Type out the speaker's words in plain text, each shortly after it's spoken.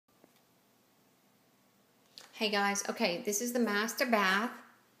Hey guys, okay, this is the master bath.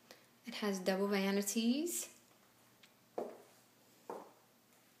 It has double vanities,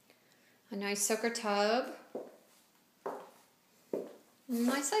 a nice soaker tub,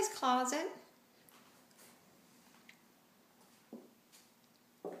 nice size closet,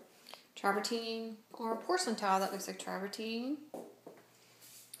 travertine or a porcelain tile that looks like travertine,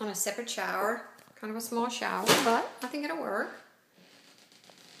 on a separate shower, kind of a small shower, but I think it'll work.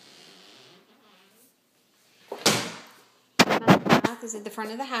 Master bath is at the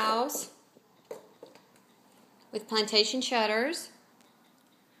front of the house with plantation shutters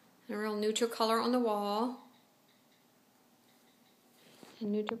and a real neutral color on the wall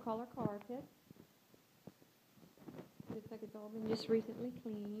and neutral color carpet. Looks like it's all been just recently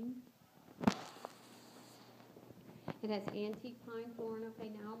cleaned. It has antique pine flooring. Okay,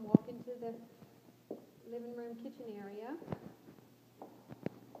 now I'm walking to the living room kitchen area.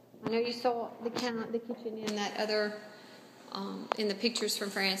 I know you saw the kitchen in that other in the pictures from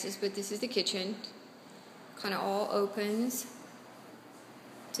Francis, but this is the kitchen. Kind of all opens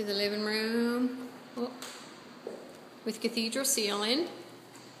to the living room with cathedral ceiling.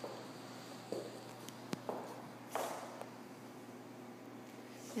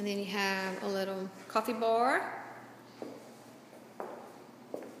 And then you have a little coffee bar,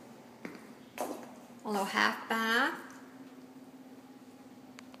 a little half bath.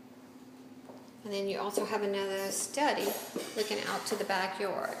 And then you also have another study looking out to the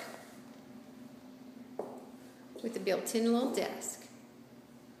backyard with a built-in little desk.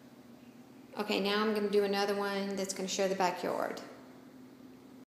 Okay, now I'm going to do another one that's going to show the backyard.